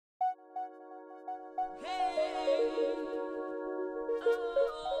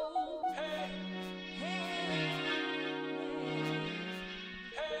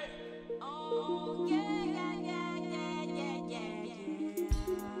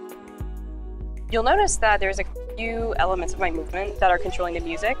You'll notice that there's a few elements of my movement that are controlling the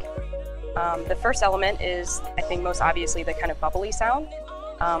music. The first element is, I think most obviously, the kind of bubbly sound.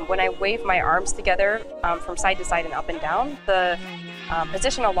 When I wave my arms together from side to side and up and down, the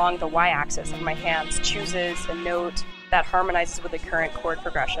position along the y-axis of my hands chooses a note that harmonizes with the current chord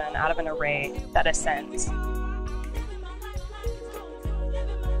progression out of an array that ascends.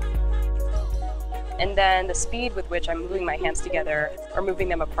 And then the speed with which I'm moving my hands together or moving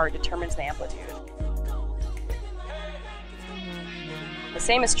them apart determines the amplitude. The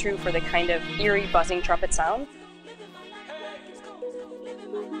same is true for the kind of eerie buzzing trumpet sound.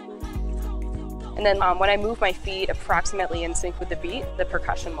 And then when I move my feet approximately in sync with the beat, the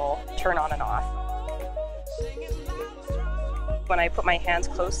percussion will turn on and off. When I put my hands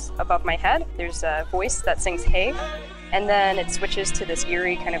close above my head, there's a voice that sings hey, and then it switches to this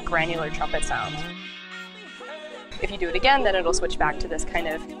eerie kind of granular trumpet sound. If you do it again, then it'll switch back to this kind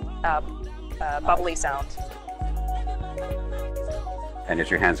of bubbly sound. And as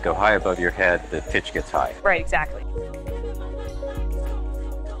your hands go high above your head, the pitch gets high. Right, exactly.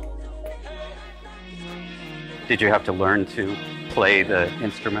 Did you have to learn to play the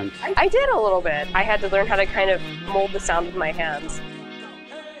instrument? I did a little bit. I had to learn how to kind of mold the sound with my hands.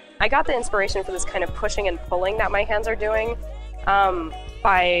 I got the inspiration for this kind of pushing and pulling that my hands are doing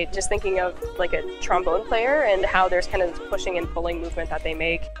by just thinking of like a trombone player and how there's kind of this pushing and pulling movement that they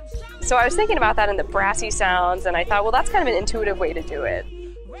make. So I was thinking about that in the brassy sounds, and I thought, well, that's kind of an intuitive way to do it.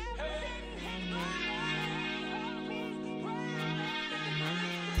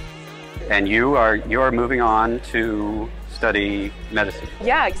 And you are moving on to study medicine.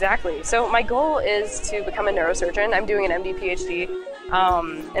 Yeah, exactly. So my goal is to become a neurosurgeon. I'm doing an MD PhD.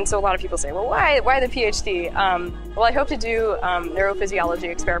 And so a lot of people say, well, why the PhD? Well, I hope to do neurophysiology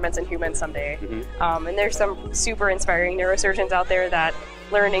experiments in humans someday. Mm-hmm. And there's some super inspiring neurosurgeons out there that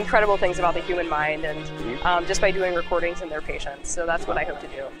learn incredible things about the human mind and just by doing recordings in their patients. So that's what I hope to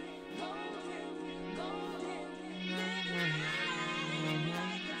do.